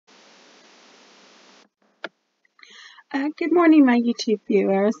Good morning, my YouTube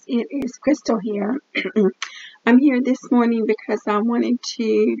viewers. It is Crystal here. I'm here this morning because I wanted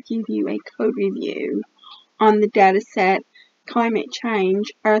to give you a code review on the dataset Climate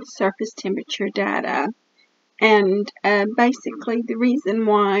Change Earth Surface Temperature Data. And basically the reason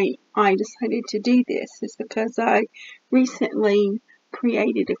why I decided to do this is because I recently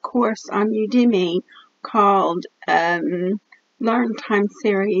created a course on Udemy called Learn Time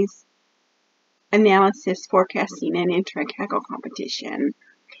Series Analysis, Forecasting, and Enter a Kaggle Competition.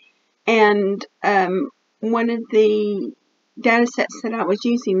 And one of the data sets that I was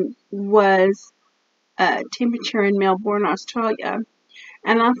using was temperature in Melbourne, Australia.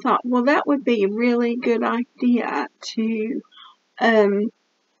 And I thought, well, that would be a really good idea to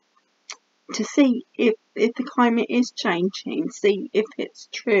see if the climate is changing, see if it's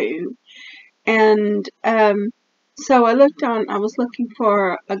true. And so I was looking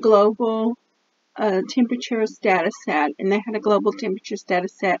for a global temperatures data set, and they had a global temperatures data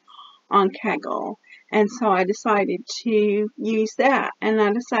set on Kaggle, and so I decided to use that, and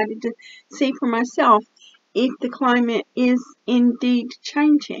I decided to see for myself if the climate is indeed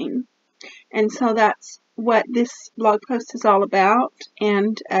changing. And so that's what this blog post is all about,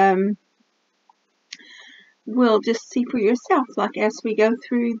 and we'll just see for yourself, like as we go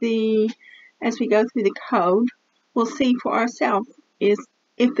through the code, we'll see for ourselves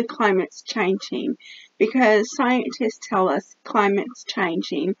if the climate's changing, because scientists tell us climate's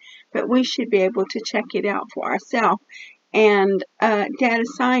changing, but we should be able to check it out for ourselves. And data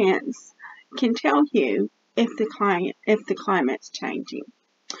science can tell you if the climate's changing.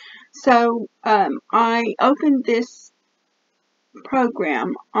 So I opened this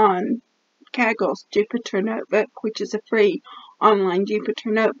program on Kaggle's Jupyter Notebook, which is a free online Jupyter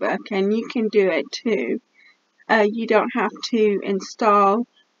Notebook, and you can do it too. You don't have to install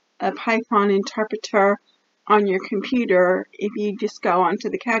a Python interpreter on your computer. If you just go onto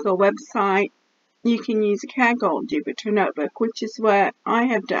the Kaggle website, you can use a Kaggle Jupyter Notebook, which is what I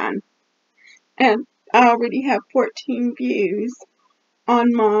have done. And I already have 14 views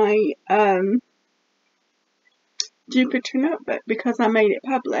on my Jupyter Notebook because I made it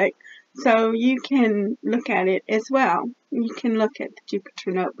public. So you can look at it as well. You can look at the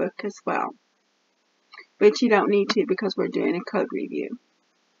Jupyter Notebook as well. But you don't need to because we're doing a code review.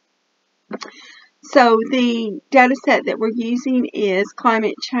 So the data set that we're using is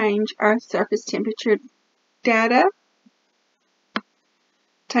Climate Change Earth Surface Temperature Data.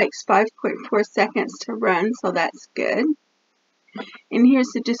 Takes 5.4 seconds to run, so that's good. And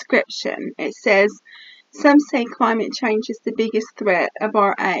here's the description. It says, some say climate change is the biggest threat of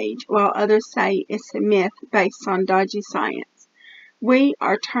our age, while others say it's a myth based on dodgy science. We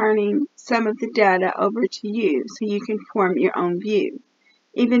are turning some of the data over to you so you can form your own view.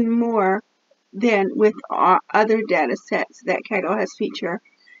 Even more than with our other data sets that Kaggle has featured,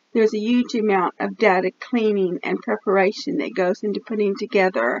 there's a huge amount of data cleaning and preparation that goes into putting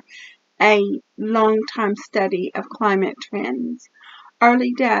together a long-time study of climate trends.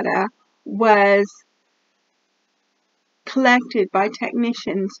 Early data was collected by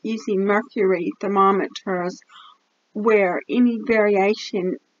technicians using mercury thermometers where any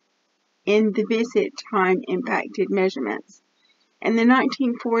variation in the visit time impacted measurements. In the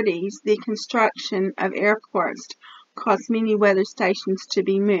 1940s, the construction of airports caused many weather stations to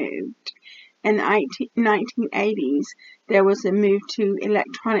be moved. In the 1980s, there was a move to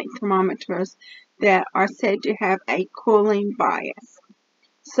electronic thermometers that are said to have a cooling bias.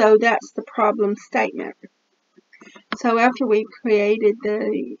 So that's the problem statement. So after we created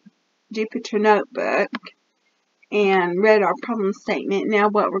the Jupyter Notebook and read our problem statement, now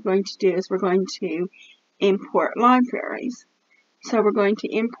what we're going to do is we're going to import libraries. So we're going to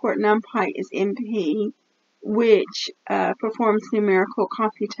import NumPy as NP, which performs numerical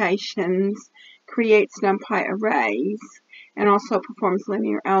computations, creates NumPy arrays, and also performs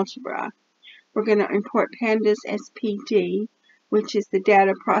linear algebra. We're going to import pandas as PD, which is the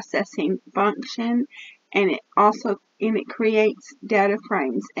data processing function, and it creates data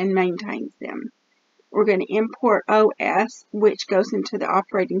frames and maintains them. We're going to import OS, which goes into the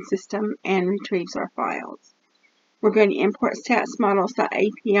operating system and retrieves our files. We're going to import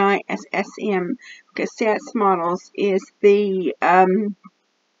statsmodels.api as SM, because statsmodels is the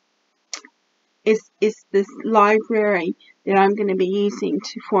this library that I'm going to be using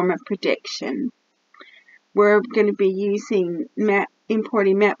to form a prediction. We're going to be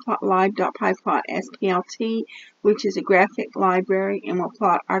importing matplotlib.pyplot as PLT, which is a graphic library, and we'll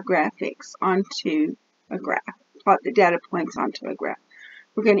plot our graphics onto a graph, plot the data points onto a graph.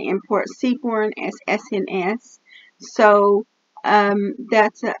 We're going to import Seaborn as SNS. So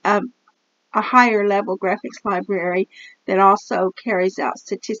that's a a higher level graphics library that also carries out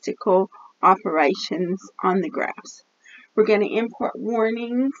statistical operations on the graphs. We're going to import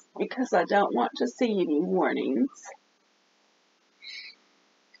warnings because I don't want to see any warnings.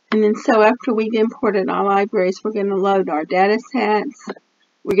 And then so after we've imported our libraries, we're going to load our data sets.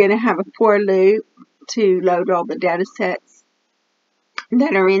 We're going to have a for loop to load all the data sets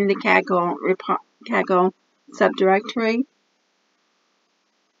that are in the Kaggle subdirectory.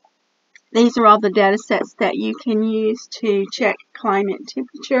 These are all the data sets that you can use to check climate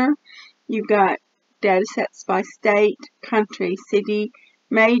temperature. You've got data sets by state, country, city,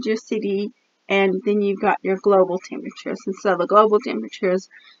 major city, and then you've got your global temperatures. And so the global temperatures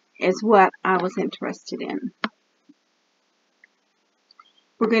is what I was interested in.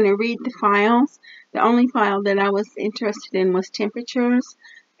 We're going to read the files. The only file that I was interested in was temperatures,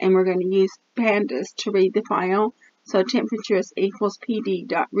 and we're going to use pandas to read the file. So temperatures equals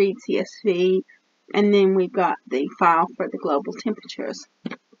pd.readcsv, and then we've got the file for the global temperatures.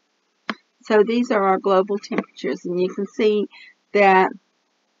 So these are our global temperatures, and you can see that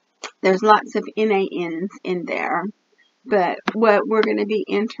there's lots of NaNs in there. But what we're going to be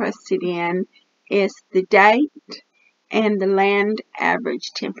interested in is the date and the land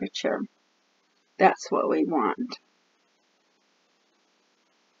average temperature. That's what we want.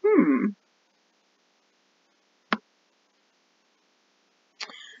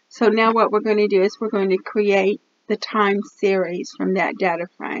 So now what we're going to do is we're going to create the time series from that data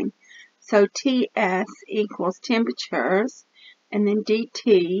frame. So TS equals temperatures, and then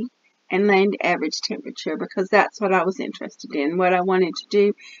DT, and land average temperature, because that's what I was interested in. What I wanted to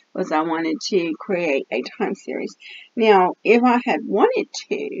do was I wanted to create a time series. Now, if I had wanted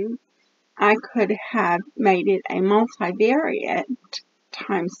to, I could have made it a multivariate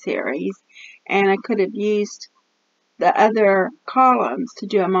time series, and I could have used the other columns to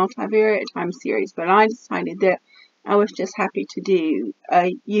do a multivariate time series, but I decided that I was just happy to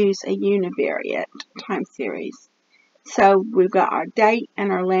use a univariate time series. So we've got our date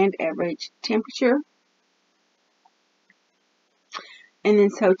and our land average temperature. And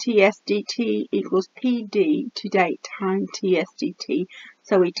then so TSDT equals PD to date time TSDT.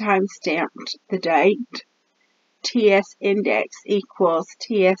 So we time stamped the date. TS index equals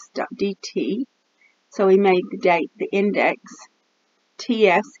TS.DT. So we made the date the index.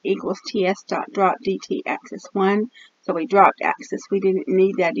 TS equals TS.dropDT axis 1. So we dropped axis. We didn't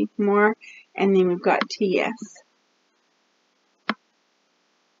need that anymore. And then we've got TS.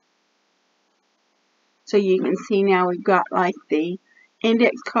 So you can see now we've got like the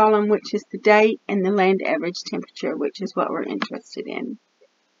index column, which is the date, and the land average temperature, which is what we're interested in.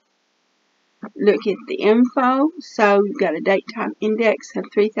 Look at the info. So we've got a date time index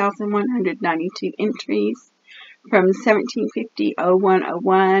of 3,192 entries from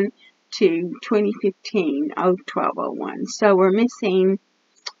 1750-0101 to 2015-01201. So we're missing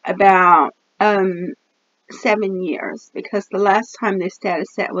about 7 years, because the last time this data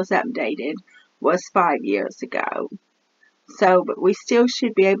set was updated was 5 years ago. So, but we still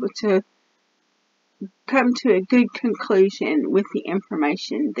should be able to come to a good conclusion with the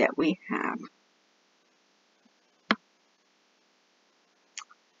information that we have.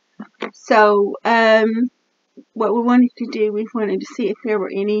 So, what we wanted to do, we wanted to see if there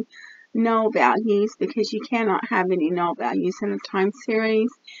were any null values, because you cannot have any null values in a time series.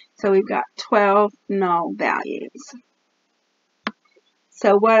 So we've got 12 null values.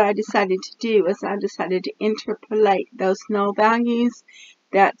 So what I decided to do is I decided to interpolate those null values.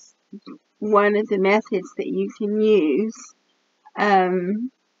 That's one of the methods that you can use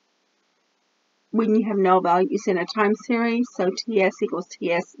when you have null values in a time series. So TS equals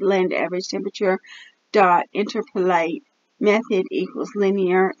TS land average temperature dot interpolate method equals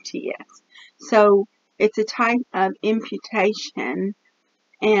linear TS. So it's a type of imputation,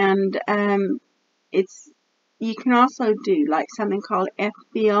 and you can also do like something called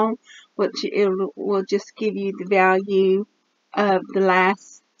ffill, which it will just give you the value of the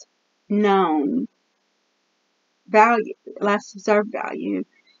last known value, last observed value.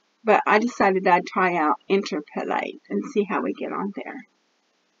 But I decided I'd try out interpolate and see how we get on there.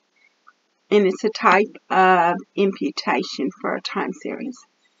 And it's a type of imputation for a time series.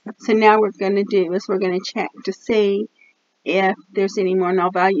 So now what we're going to do is we're going to check to see if there's any more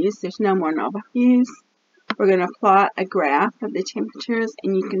null values. There's no more null values. We're going to plot a graph of the temperatures,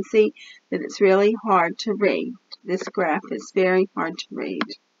 and you can see that it's really hard to read. This graph is very hard to read.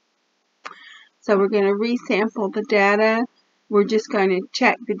 So we're going to resample the data. We're just going to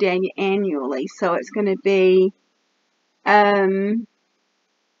check the data annually. So it's going to be,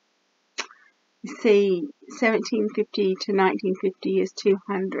 see, 1750 to 1950 is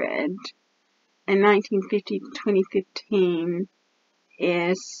 200. and 1950 to 2015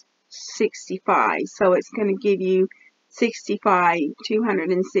 is 65. So it's going to give you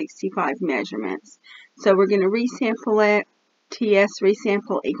 265 measurements. So we're going to resample it. TS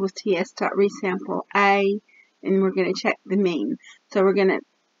resample equals TS dot resample A, and we're going to check the mean. So we're going to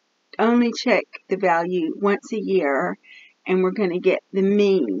only check the value once a year, and we're going to get the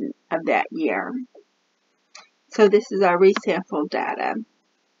mean of that year. So this is our resample data.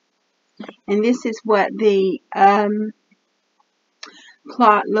 And this is what the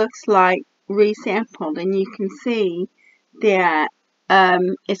plot looks like resampled, and you can see that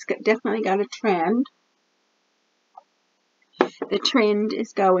it's definitely got a trend. The trend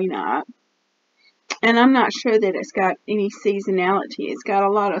is going up, and I'm not sure that it's got any seasonality. It's got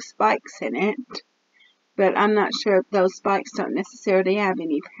a lot of spikes in it, but I'm not sure if those spikes don't necessarily have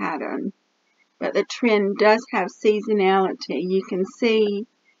any pattern. But the trend does have seasonality. You can see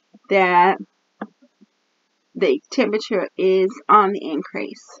that the temperature is on the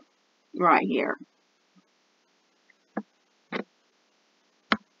increase right here.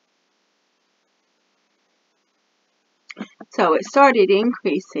 So it started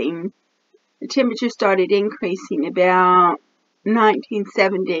increasing. The temperature started increasing about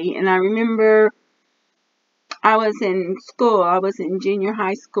 1970, and I remember I was in school. I was in junior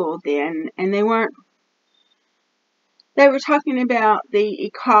high school then, and they were talking about the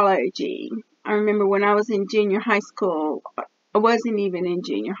ecology. I remember when I was in junior high school, I wasn't even in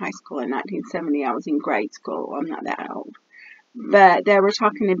junior high school in 1970. I was in grade school. I'm not that old. But they were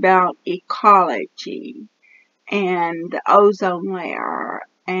talking about ecology and the ozone layer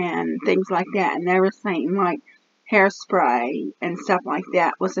and things like that. And they were saying like hairspray and stuff like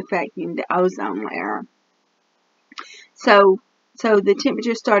that was affecting the ozone layer. So the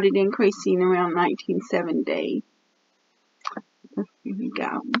temperature started increasing around 1970. Here we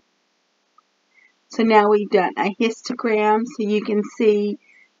go. So now we've done a histogram, so you can see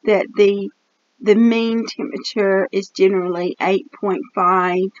that the mean temperature is generally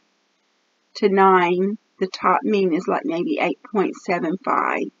 8.5 to 9. The top mean is like maybe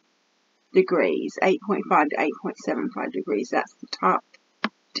 8.75 degrees. 8.5 to 8.75 degrees. That's the top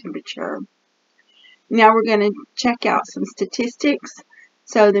temperature. Now we're going to check out some statistics.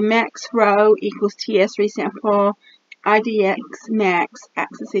 So the max row equals TS resample, IDX max,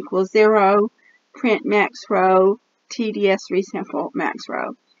 axis equals 0, print max row, TDS resample max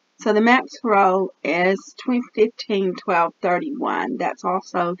row. So the max row is 2015, 12, 31. That's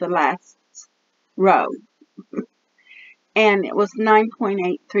also the last row. And it was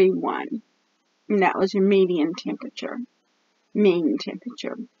 9.831. And that was your median temperature, mean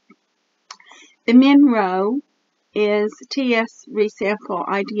temperature. The min row is TS resample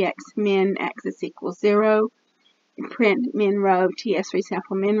IDX min axis equals 0. Print min row, TS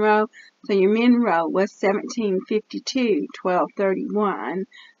resample min row. So your min row was 1752, 1231.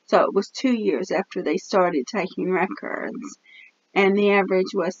 So it was 2 years after they started taking records. And the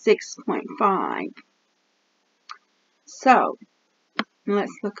average was 6.5. So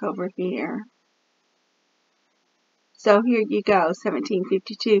let's look over here. So here you go,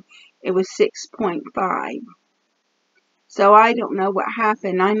 1752. It was 6.5. So I don't know what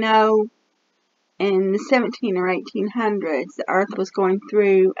happened. I know in the 17 or 1800s, the Earth was going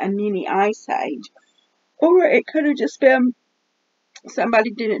through a mini ice age. Or it could have just been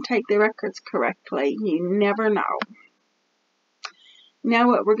somebody didn't take the records correctly. You never know. Now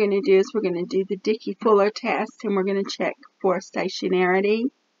what we're going to do is we're going to do the Dickey-Fuller test, and we're going to check for stationarity.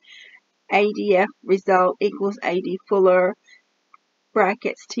 ADF result equals AD Fuller,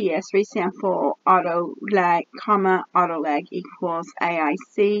 brackets TS resample, auto lag, comma, auto lag equals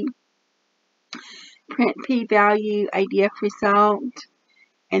AIC. Print p-value, ADF result,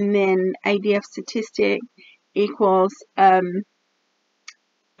 and then ADF statistic equals ADF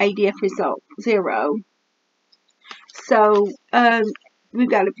result 0. So we've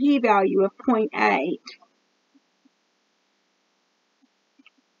got a p-value of 0.8,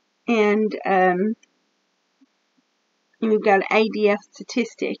 and we've got an ADF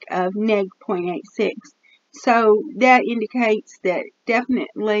statistic of neg 0.86. So that indicates that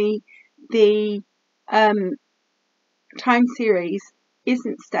definitely the time series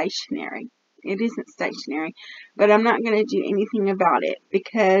isn't stationary. It isn't stationary, but I'm not going to do anything about it,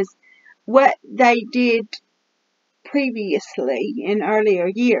 because what they did previously in earlier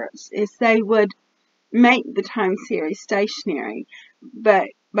years is they would make the time series stationary, but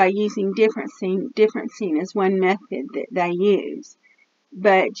by using differencing is one method that they use.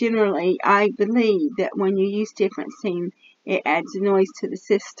 But generally, I believe that when you use differencing, it adds noise to the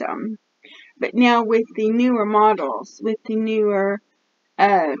system. But now with the newer models, with the newer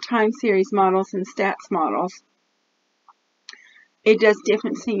time series models and stats models, it does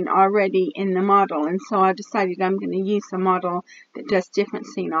differencing already in the model, and so I decided I'm going to use a model that does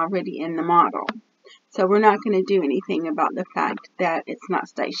differencing already in the model. So we're not going to do anything about the fact that it's not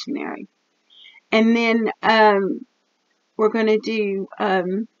stationary. And then we're going to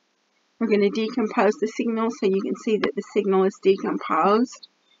decompose the signal so you can see that the signal is decomposed.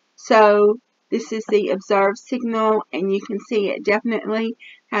 So this is the observed signal, and you can see it definitely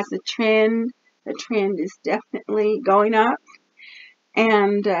has a trend. The trend is definitely going up.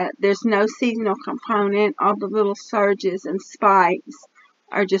 And there's no seasonal component. All the little surges and spikes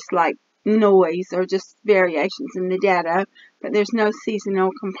are just like noise or just variations in the data, but there's no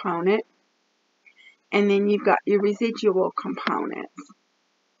seasonal component. And then you've got your residual components.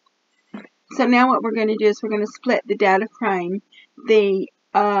 So now what we're going to do is we're going to split the data frame. The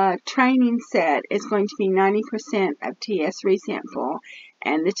training set is going to be 90% of TS resample,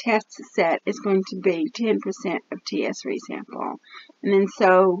 and the test set is going to be 10% of TS resample. And then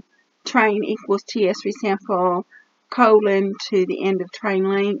so train equals TS resample colon to the end of train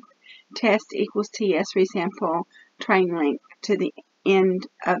length, test equals TS resample train length to the end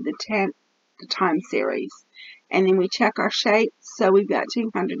of the time series. And then we check our shapes. So we've got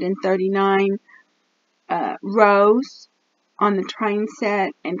 239 rows on the train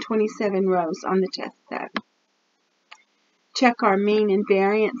set and 27 rows on the test set. Check our mean and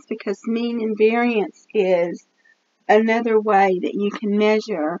variance, because mean and variance is another way that you can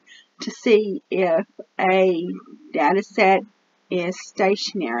measure to see if a data set is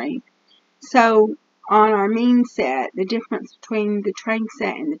stationary. So on our mean set, the difference between the train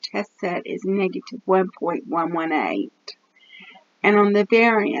set and the test set is negative 1.118. And on the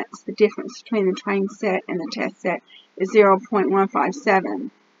variance, the difference between the train set and the test set is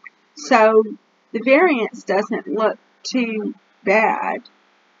 0.157. So the variance doesn't look too bad,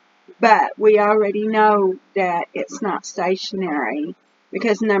 but we already know that it's not stationary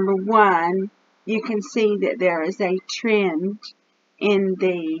because, number one, you can see that there is a trend in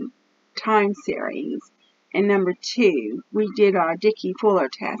the time series, and number two, we did our Dickey-Fuller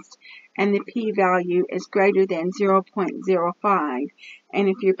test, and the p-value is greater than 0.05, and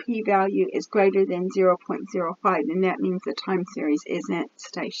if your p-value is greater than 0.05, then that means the time series isn't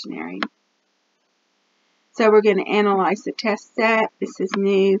stationary. So we're going to analyze the test set. This is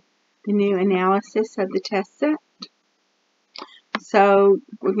the new analysis of the test set. So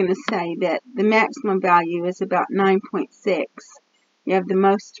we're going to say that the maximum value is about 9.6. You have the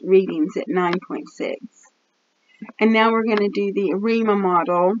most readings at 9.6. And now we're going to do the ARIMA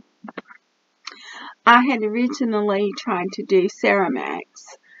model. I had originally tried to do Ceramax,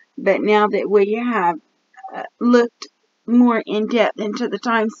 but now that we have looked more in depth into the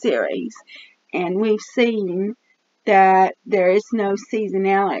time series, and we've seen that there is no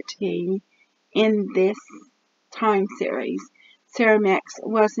seasonality in this time series, Ceramax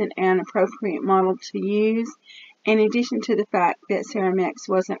wasn't an appropriate model to use. In addition to the fact that Ceramax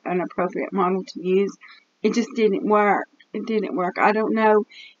wasn't an appropriate model to use, it just didn't work. It didn't work. I don't know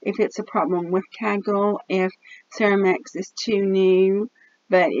if it's a problem with Kaggle, if Ceramax is too new,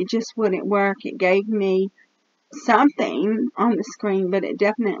 but it just wouldn't work. It gave me something on the screen, but it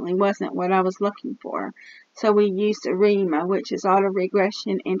definitely wasn't what I was looking for. So we used ARIMA, which is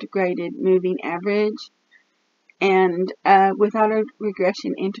Auto-Regression Integrated Moving Average. And with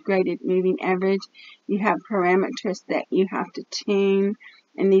Auto-Regression Integrated Moving Average, you have parameters that you have to tune,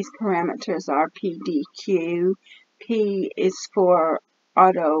 and these parameters are PDQ. P is for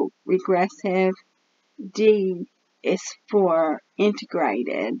auto-regressive, D is for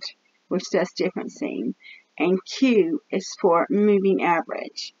integrated, which does differencing, and Q is for moving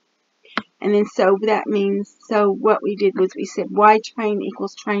average. And then so that means, so what we did was we said Y train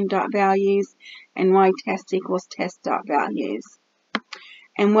equals train dot values and Y test equals test dot values.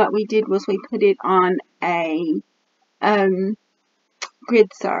 And what we did was we put it on a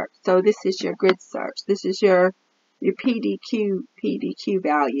grid search. So this is your grid search. This is your PDQ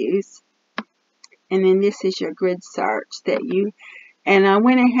values. And then this is your grid search that you, and I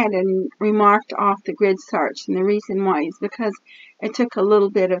went ahead and remarked off the grid search, and the reason why is because it took a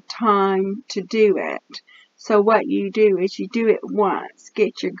little bit of time to do it. So what you do is you do it once,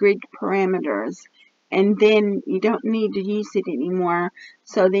 get your grid parameters, and then you don't need to use it anymore.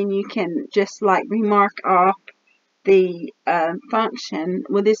 So then you can just like remark off the function.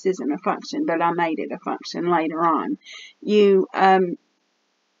 Well, this isn't a function, but I made it a function later on. You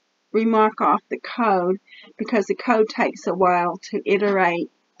remark off the code because the code takes a while to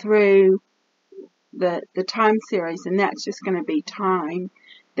iterate through the time series, and that's just going to be time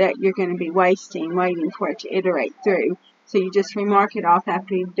that you're going to be wasting waiting for it to iterate through. So you just remark it off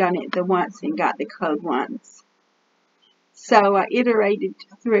after you've done it the once and got the code once. So I iterated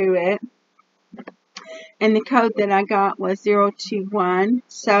through it, and the code that I got was 021.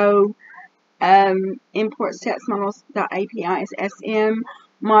 So import statsmodels.api is SM,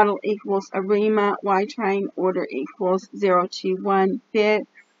 model equals ARIMA, YTrain, order equals 021 fit,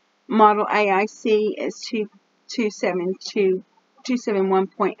 model AIC is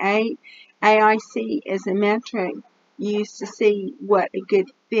 271.8. AIC is a metric used to see what a good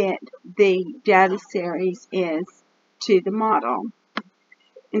fit the data series is to the model.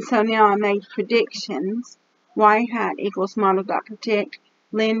 And so now I made predictions. Y hat equals model.predict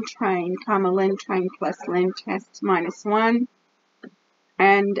len train, len train plus len test minus 1.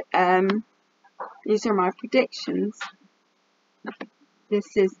 And these are my predictions.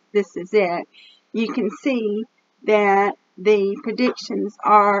 This is it. You can see that the predictions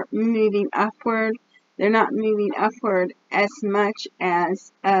are moving upward. They're not moving upward as much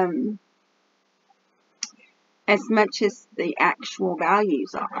as the actual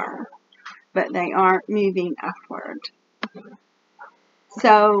values are, but they are moving upward.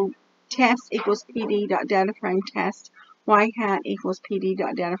 So test equals pd.dataframe test, y hat equals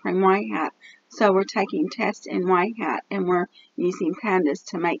pd.dataframe y hat. So we're taking test and y hat and we're using pandas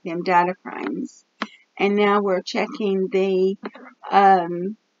to make them data frames. And now we're checking the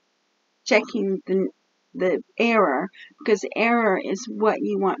error, because error is what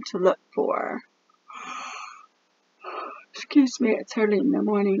you want to look for. Excuse me, it's early in the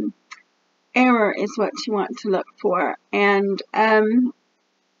morning. Error is what you want to look for, and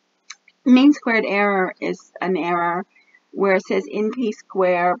mean squared error is an error where it says np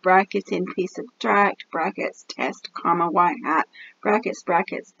square brackets np subtract brackets test comma y hat brackets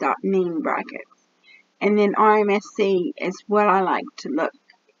dot mean brackets. And then RMSC is what I like to look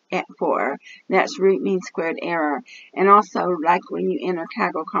at for. That's root mean squared error. And also, like when you enter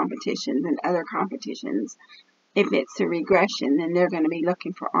Kaggle competitions and other competitions, if it's a regression, then they're going to be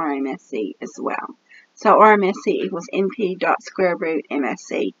looking for RMSC as well. So RMSC equals np dot square root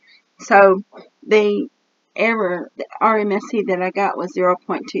MSC. So the error, the RMSC that I got was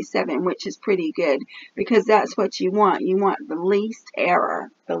 0.27, which is pretty good, because that's what you want. You want the least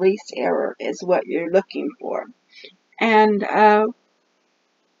error. The least error is what you're looking for. And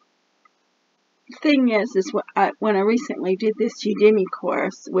thing is when I recently did this Udemy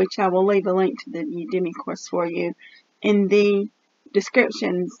course, which I will leave a link to the Udemy course for you in the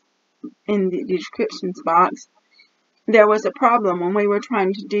descriptions box, there was a problem when we were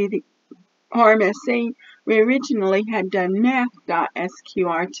trying to do the RMSC. We originally had done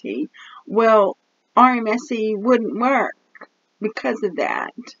math.sqrt. Well, RMSC wouldn't work because of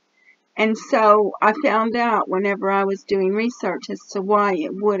that. And so I found out whenever I was doing research as to why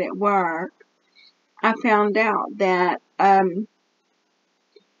it wouldn't work, I found out that there's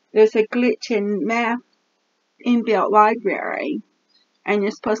a glitch in math inbuilt library, and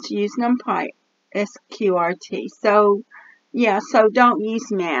you're supposed to use NumPy sqrt. So yeah, so don't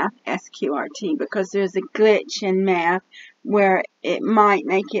use math sqrt, because there's a glitch in math where it might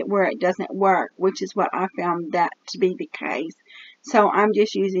make it where it doesn't work, which is what I found that to be the case. So I'm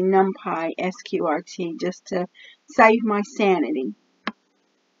just using NumPy sqrt just to save my sanity.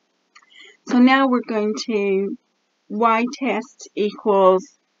 So now we're going to y test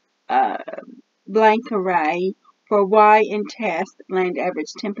equals blank array for y in test land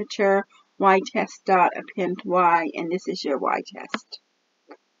average temperature, y test dot append y, and this is your y test.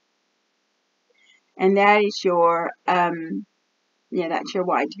 And that is your that's your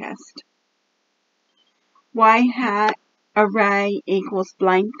y test. Y hat array equals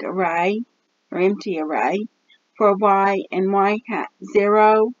blank array or empty array for y and y hat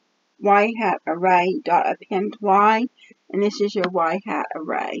 0, y hat array dot append y, and this is your y hat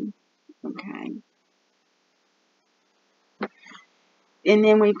array. Okay. And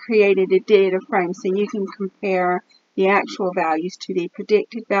then we created a data frame so you can compare the actual values to the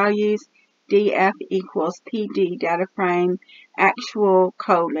predicted values. df equals pd data frame actual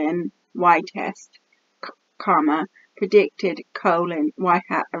colon y test comma predicted colon y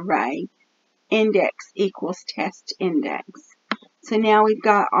hat array index equals test index. So now we've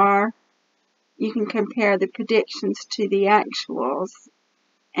got you can compare the predictions to the actuals,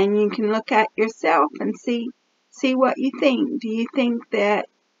 and you can look at yourself and see what you think. Do you think that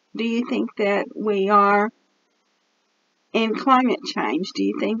we are in climate change? Do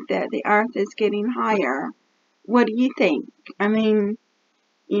you think that the earth is getting higher? What do you think? I mean,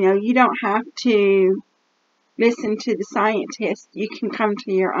 you don't have to listen to the scientists. You can come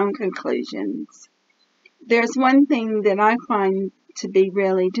to your own conclusions. There's one thing that I find to be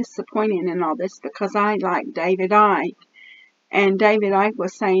really disappointing in all this, because I like David Icke, And David Icke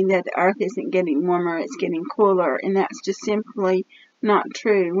was saying that the Earth isn't getting warmer, it's getting cooler, and that's just simply not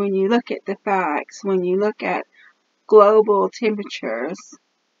true. When you look at the facts, when you look at global temperatures,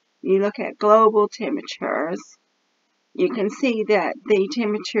 you can see that the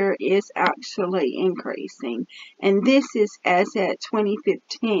temperature is actually increasing. And this is as at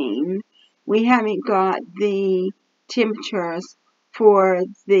 2015. We haven't got the temperatures for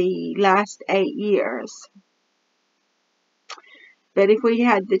the last 8 years. But if we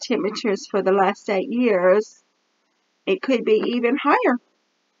had the temperatures for the last 8 years, it could be even higher.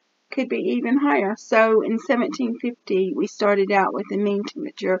 So in 1750, we started out with a mean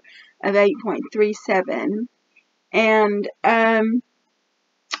temperature of 8.37. And in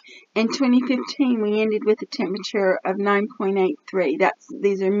 2015, we ended with a temperature of 9.83.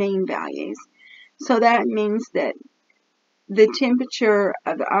 These are mean values. So that means that the temperature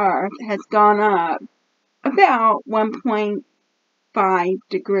of the Earth has gone up about 1.5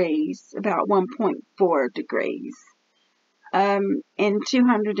 degrees, about 1.4 degrees. In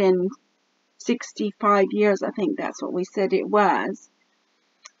 265 years, I think that's what we said it was.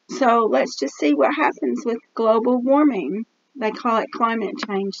 So let's just see what happens with global warming. They call it climate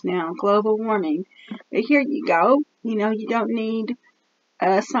change now, global warming. But here you go. You know, you don't need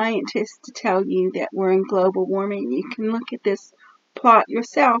a scientist to tell you that we're in global warming. You can look at this plot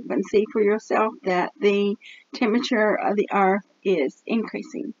yourself and see for yourself that the temperature of the Earth is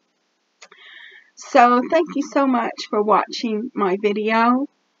increasing. So thank you so much for watching my video.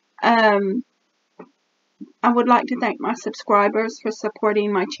 I would like to thank my subscribers for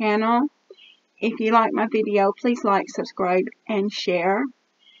supporting my channel. If you like my video, please like, subscribe, and share.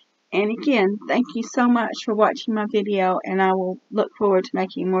 And again, thank you so much for watching my video, and I will look forward to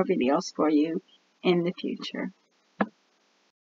making more videos for you in the future.